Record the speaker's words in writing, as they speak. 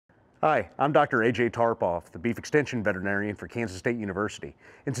Hi, I'm Dr. A.J. Tarpott, the Beef Extension Veterinarian for Kansas State University.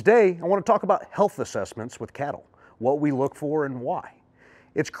 And today I want to talk about health assessments with cattle, what we look for and why.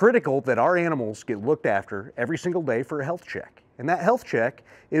 It's critical that our animals get looked after every single day for a health check. And that health check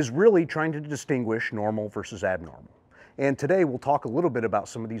is really trying to distinguish normal versus abnormal. And today we'll talk a little bit about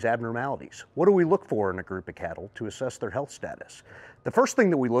some of these abnormalities. What do we look for in a group of cattle to assess their health status? The first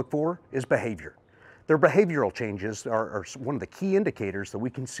thing that we look for is behavior. Their behavioral changes are one of the key indicators that we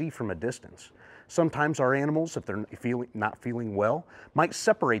can see from a distance. Sometimes our animals, if they're not feeling well, might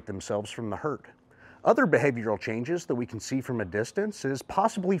separate themselves from the herd. Other behavioral changes that we can see from a distance is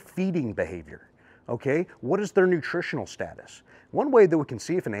possibly feeding behavior. Okay, what is their nutritional status? One way that we can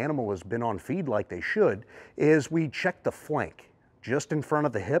see if an animal has been on feed like they should is we check the flank. Just in front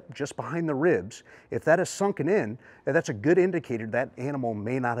of the hip, just behind the ribs. If that is sunken in, that's a good indicator that animal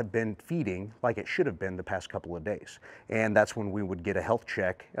may not have been feeding like it should have been the past couple of days. And that's when we would get a health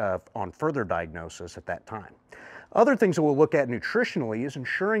check on further diagnosis at that time. Other things that we'll look at nutritionally is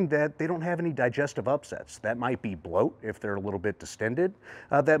ensuring that they don't have any digestive upsets. That might be bloat if they're a little bit distended.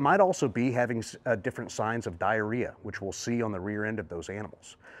 That might also be having different signs of diarrhea, which we'll see on the rear end of those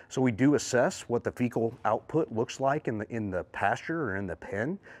animals. So we do assess what the fecal output looks like in the pasture or in the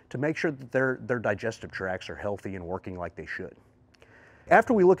pen to make sure that their digestive tracts are healthy and working like they should.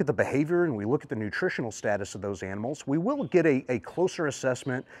 After we look at the behavior and we look at the nutritional status of those animals, we will get a closer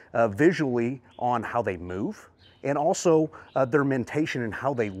assessment visually on how they move and also their mentation and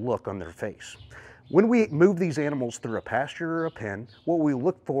how they look on their face. When we move these animals through a pasture or a pen, what we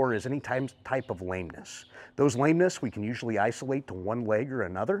look for is any type of lameness. Those lameness we can usually isolate to one leg or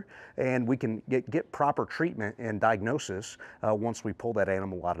another, and we can get proper treatment and diagnosis once we pull that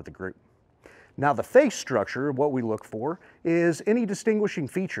animal out of the group. Now the face structure, what we look for is any distinguishing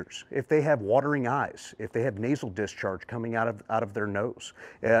features. If they have watering eyes, if they have nasal discharge coming out of their nose,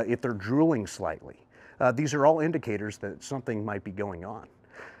 if they're drooling slightly. These are all indicators that something might be going on.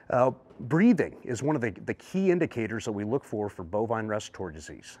 Breathing is one of the key indicators that we look for bovine respiratory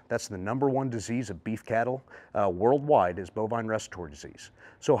disease. That's the #1 disease of beef cattle worldwide is bovine respiratory disease.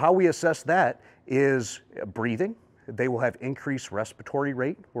 So how we assess that is breathing. They will have increased respiratory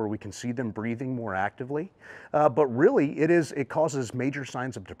rate where we can see them breathing more actively. But really it causes major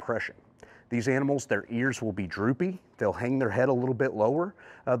signs of depression. These animals, their ears will be droopy. They'll hang their head a little bit lower.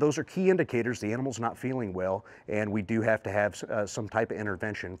 Those are key indicators the animal's not feeling well, and we do have to have some type of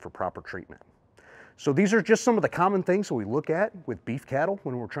intervention for proper treatment. So these are just some of the common things that we look at with beef cattle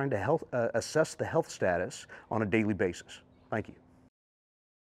when we're trying to assess the health status on a daily basis. Thank you.